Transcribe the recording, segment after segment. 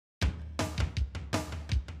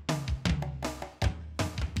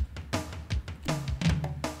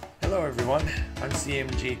Hello everyone, I'm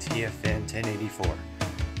cmgTFfan1084,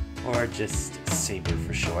 or just Saber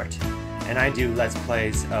for short, and I do Let's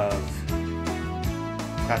Plays of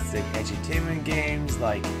classic edutainment games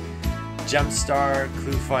like Jumpstart,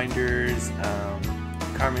 Clue Finders,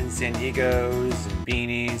 Carmen Sandiego's, and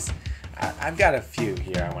Beanies. I've got a few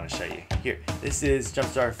here I want to show you. Here, this is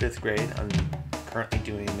Jumpstart 5th grade. I'm currently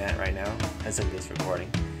doing that right now as of this recording.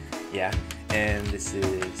 Yeah, and this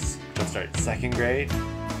is Jumpstart 2nd grade.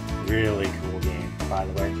 Really cool game, by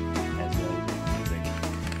the way. Has really great music.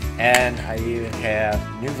 And I even have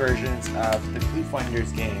new versions of the Clue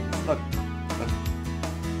Finders games. Look.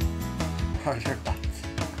 Harder life.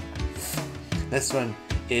 This one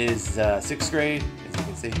is 6th grade, as you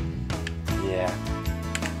can see. Yeah.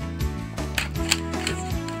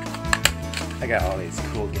 I got all these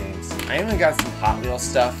cool games. I even got some Hot Wheels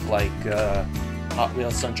stuff, like Hot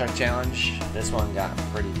Wheels Soundtrack Challenge. This one got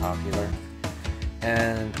pretty popular.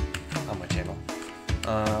 And on my channel.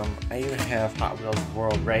 I even have Hot Wheels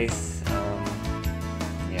World Race.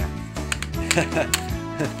 Yeah.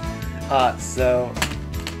 So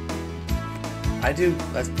I do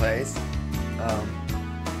Let's Plays,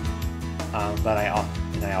 but I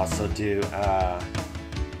also do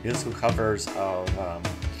musical covers of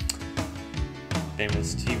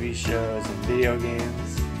famous TV shows and video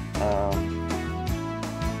games. Well,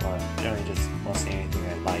 generally just mostly anything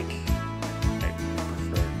I like.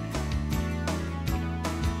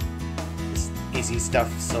 Easy stuff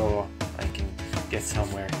so I can get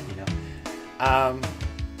somewhere, you know.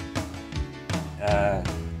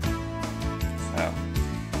 So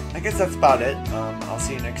I guess that's about it. I'll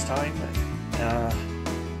see you next time.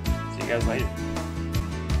 See you guys later.